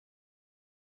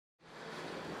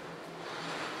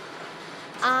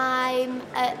I'm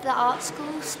at the art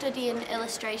school studying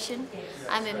illustration.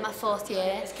 I'm in my 4th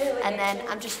year and then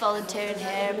I'm just volunteering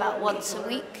here about once a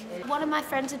week. One of my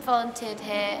friends had volunteered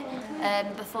here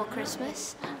before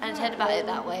Christmas and I'd heard about it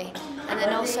that way, and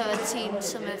then also I'd seen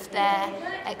some of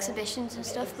their exhibitions and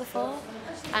stuff before,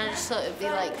 and I just thought it would be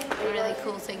like a really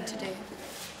cool thing to do.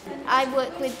 I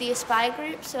work with the Aspire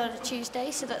groups on a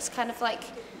Tuesday, so that's kind of like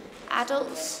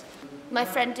adults. My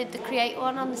friend did the Create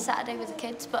one on the Saturday with the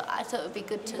kids, but I thought it would be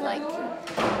good to, like,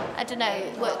 I don't know,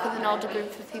 work with an older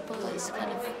group of people. It's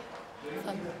kind of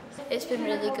fun. It's been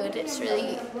really good. It's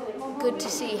really good to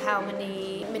see how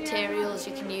many materials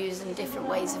you can use and different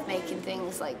ways of making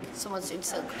things. Like someone's doing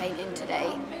silk painting today,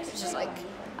 which is like,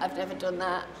 I've never done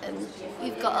that. And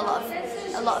you've got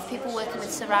a lot of people working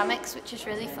with ceramics, which is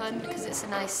really fun because it's a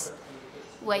nice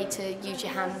way to use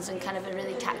your hands and kind of a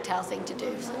really tactile thing to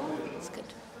do. So it's good.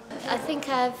 I think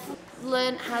I've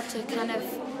learned how to kind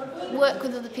of work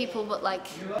with other people, but like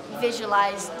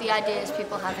visualise the ideas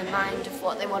people have in mind of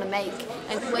what they want to make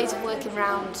and ways of working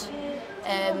around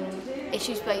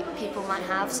issues people might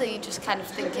have. So you just kind of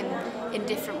think in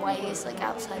different ways, like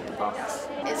outside the box.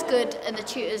 It's good, and the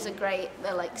tutors are great.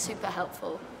 They're like super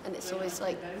helpful, and it's always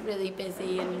like really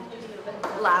busy and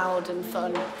loud and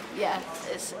fun. Yeah,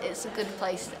 it's a good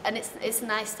place, and it's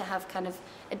nice to have kind of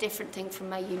a different thing from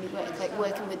my uni work, like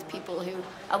working with people who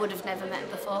I would have never met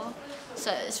before.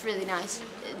 So it's really nice.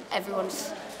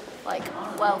 Everyone's like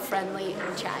well friendly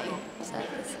and chatty, so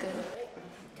it's good.